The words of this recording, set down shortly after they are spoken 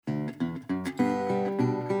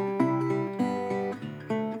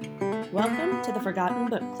Welcome to the Forgotten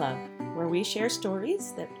Book Club, where we share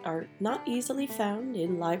stories that are not easily found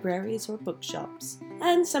in libraries or bookshops,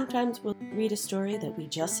 and sometimes we'll read a story that we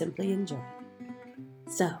just simply enjoy.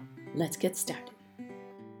 So, let's get started.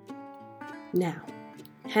 Now,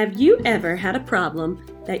 have you ever had a problem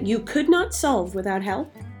that you could not solve without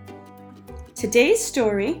help? Today's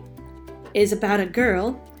story is about a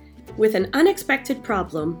girl with an unexpected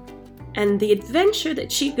problem and the adventure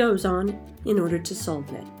that she goes on in order to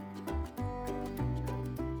solve it.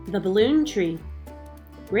 The Balloon Tree,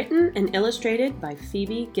 written and illustrated by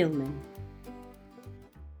Phoebe Gilman.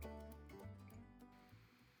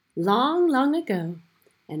 Long, long ago,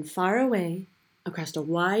 and far away, across a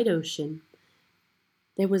wide ocean,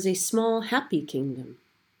 there was a small, happy kingdom.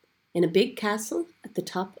 In a big castle at the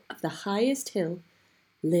top of the highest hill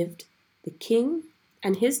lived the king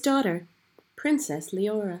and his daughter, Princess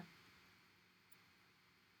Leora.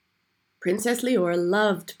 Princess Leora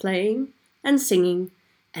loved playing and singing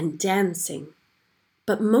and dancing,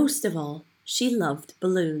 but most of all, she loved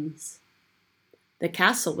balloons. The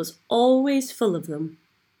castle was always full of them.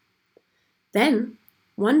 Then,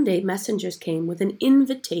 one day, messengers came with an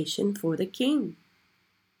invitation for the king.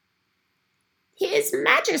 His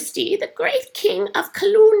Majesty, the great King of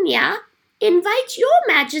Colunia, invites your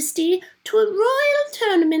Majesty to a royal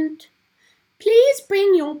tournament. Please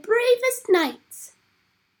bring your bravest knights.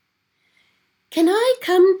 Can I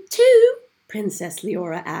come too? Princess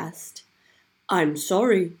Leora asked. I'm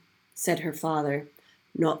sorry, said her father.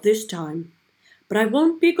 Not this time, but I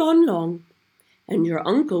won't be gone long, and your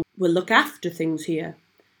uncle will look after things here.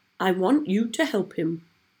 I want you to help him.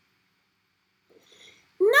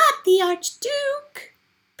 Not the Archduke,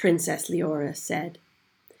 Princess Leora said.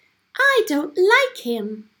 I don't like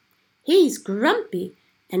him. He's grumpy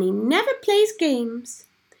and he never plays games.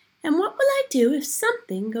 And what will I do if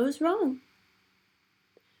something goes wrong?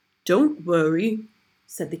 Don't worry,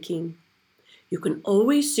 said the king. You can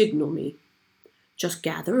always signal me. Just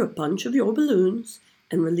gather a bunch of your balloons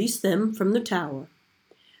and release them from the tower.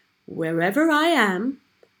 Wherever I am,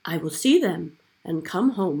 I will see them and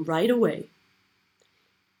come home right away.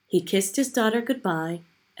 He kissed his daughter goodbye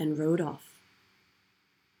and rode off.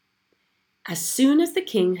 As soon as the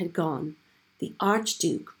king had gone, the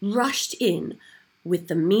Archduke rushed in with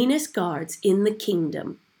the meanest guards in the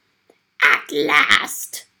kingdom. At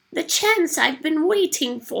last, the chance I've been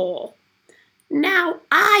waiting for. Now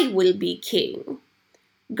I will be king.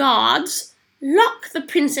 Guards, lock the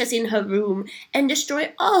princess in her room and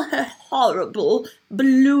destroy all her horrible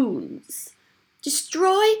balloons.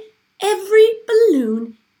 Destroy every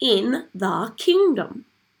balloon in the kingdom.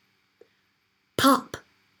 Pop,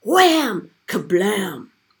 wham, kablam!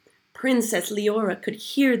 Princess Leora could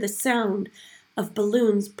hear the sound of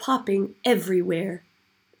balloons popping everywhere.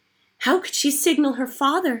 How could she signal her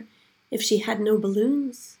father if she had no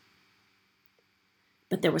balloons?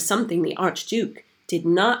 But there was something the Archduke did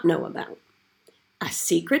not know about. A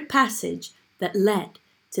secret passage that led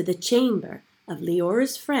to the chamber of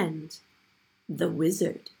Leora's friend, the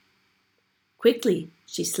wizard. Quickly,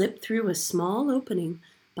 she slipped through a small opening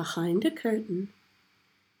behind a curtain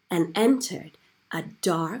and entered a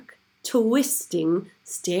dark, twisting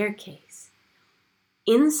staircase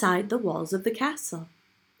inside the walls of the castle.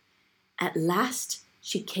 At last,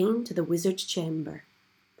 she came to the wizard's chamber.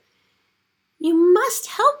 You must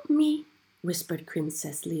help me, whispered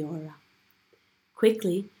Princess Leora.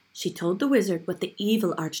 Quickly, she told the wizard what the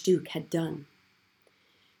evil Archduke had done.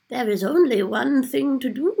 There is only one thing to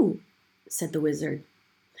do, said the wizard.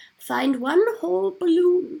 Find one whole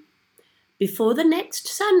balloon. Before the next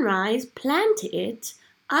sunrise, plant it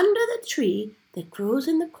under the tree that grows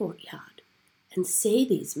in the courtyard and say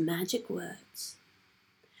these magic words.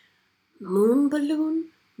 Moon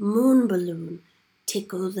balloon,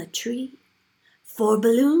 tickle the tree. 4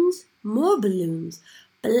 balloons, more balloons,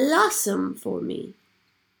 blossom for me.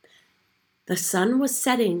 The sun was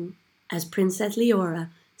setting as Princess Leora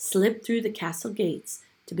slipped through the castle gates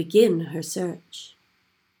to begin her search.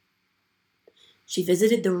 She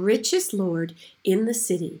visited the richest lord in the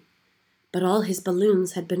city, but all his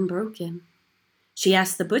balloons had been broken. She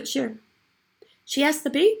asked the butcher. She asked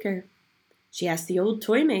the baker. She asked the old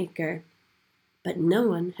toy maker, but no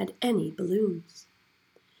one had any balloons.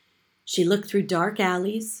 She looked through dark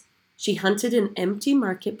alleys. She hunted an empty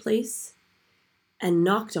marketplace and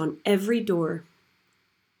knocked on every door.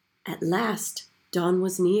 At last, dawn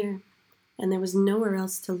was near, and there was nowhere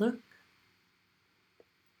else to look.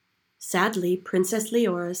 Sadly, Princess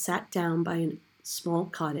Leora sat down by a small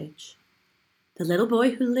cottage. The little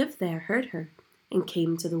boy who lived there heard her and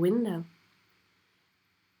came to the window.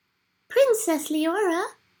 Princess Leora,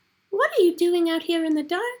 what are you doing out here in the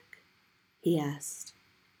dark? he asked.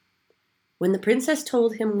 When the princess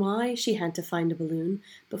told him why she had to find a balloon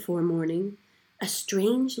before morning, a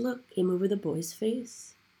strange look came over the boy's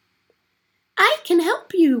face. "I can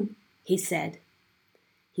help you," he said.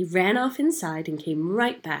 He ran off inside and came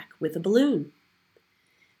right back with a balloon.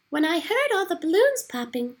 "When I heard all the balloons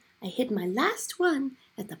popping, I hid my last one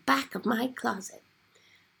at the back of my closet.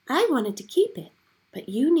 I wanted to keep it, but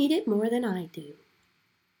you need it more than I do."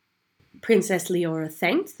 Princess Leora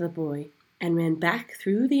thanked the boy and ran back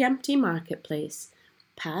through the empty marketplace,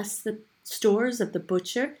 past the stores of the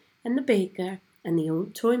butcher and the baker and the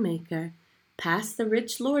old toy maker, past the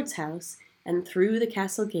rich lord's house, and through the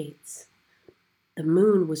castle gates. The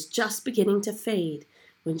moon was just beginning to fade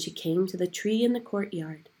when she came to the tree in the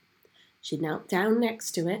courtyard. She knelt down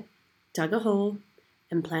next to it, dug a hole,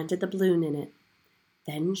 and planted the balloon in it.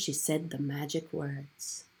 Then she said the magic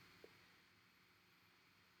words.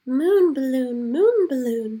 "Moon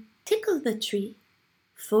balloon, tickle the tree.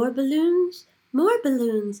 4 balloons, more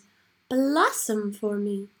balloons, blossom for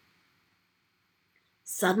me."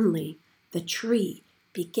 Suddenly, the tree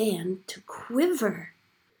began to quiver.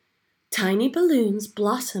 Tiny balloons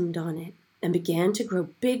blossomed on it and began to grow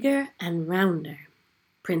bigger and rounder.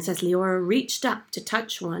 Princess Leora reached up to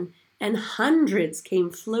touch one, and hundreds came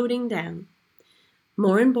floating down.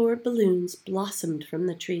 More and more balloons blossomed from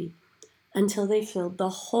the tree until they filled the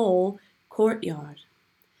whole courtyard.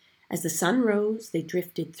 As the sun rose, they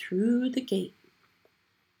drifted through the gate.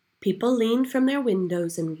 People leaned from their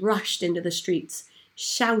windows and rushed into the streets,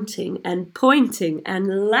 shouting and pointing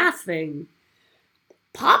and laughing.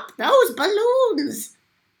 "Pop those balloons!"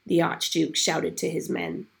 the Archduke shouted to his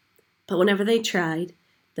men. But whenever they tried,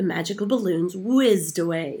 the magical balloons whizzed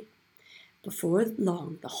away. Before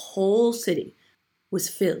long, the whole city was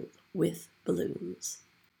filled with balloons.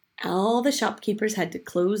 All the shopkeepers had to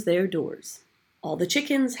close their doors. All the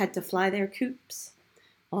chickens had to fly their coops.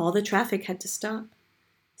 All the traffic had to stop.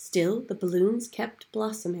 Still, the balloons kept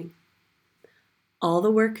blossoming. All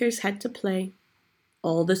the workers had to play.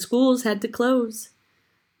 All the schools had to close.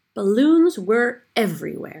 Balloons were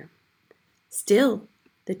everywhere. Still,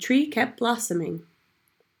 the tree kept blossoming.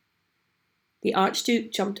 The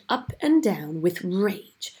Archduke jumped up and down with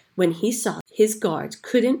rage when he saw his guards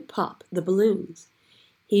couldn't pop the balloons.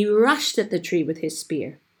 He rushed at the tree with his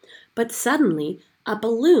spear, but suddenly a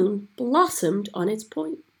balloon blossomed on its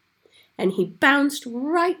point, and he bounced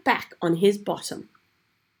right back on his bottom.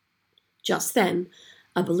 Just then,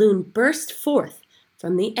 a balloon burst forth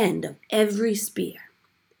from the end of every spear.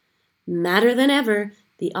 Madder than ever,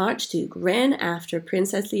 the Archduke ran after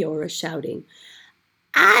Princess Leora, shouting,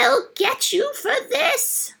 "I'll get you for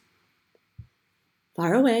this!"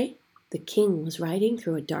 Far away, the king was riding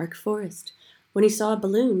through a dark forest when he saw a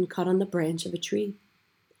balloon caught on the branch of a tree.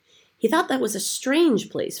 He thought that was a strange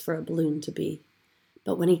place for a balloon to be,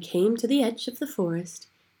 but when he came to the edge of the forest,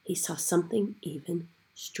 he saw something even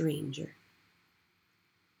stranger.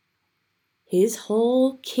 His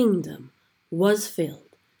whole kingdom was filled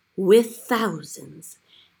with thousands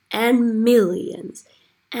and millions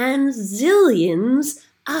and zillions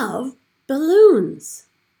of balloons.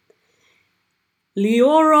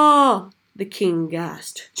 "Leora!" the king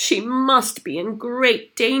gasped. "She must be in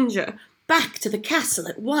great danger. Back to the castle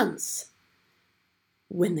at once."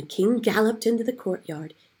 When the king galloped into the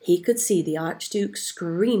courtyard, he could see the Archduke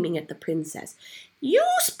screaming at the princess. "You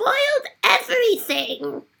spoiled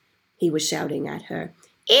everything!" he was shouting at her.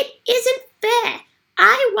 "It isn't fair.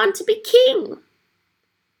 I want to be king."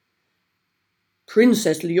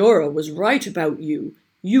 "Princess Leora was right about you,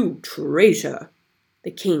 you traitor,"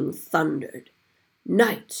 the king thundered.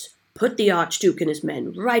 "Knights, put the Archduke and his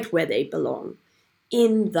men right where they belong,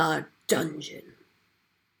 in the dungeon."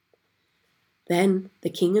 Then the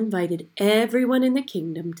king invited everyone in the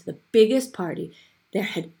kingdom to the biggest party there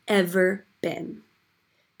had ever been.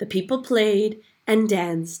 The people played and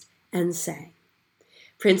danced and sang.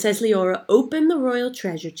 Princess Leora opened the royal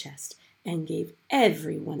treasure chest and gave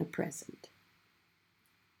everyone a present.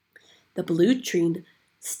 The balloon tree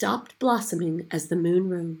stopped blossoming as the moon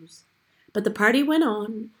rose, but the party went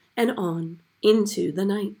on and on into the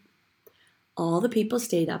night. All the people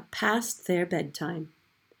stayed up past their bedtime.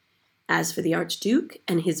 As for the Archduke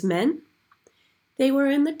and his men, they were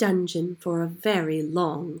in the dungeon for a very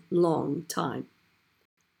long, long time.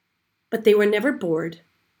 But they were never bored.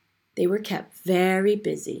 They were kept very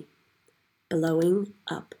busy, blowing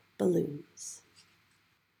up balloons.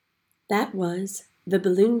 That was The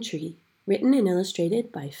Balloon Tree, written and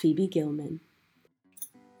illustrated by Phoebe Gilman.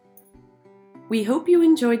 We hope you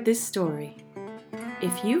enjoyed this story.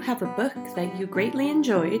 If you have a book that you greatly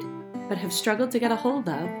enjoyed but have struggled to get a hold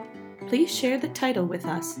of, please share the title with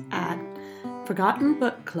us at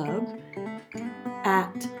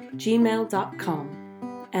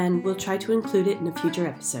forgottenbookclub@gmail.com, and we'll try to include it in a future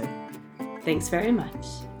episode. Thanks very much.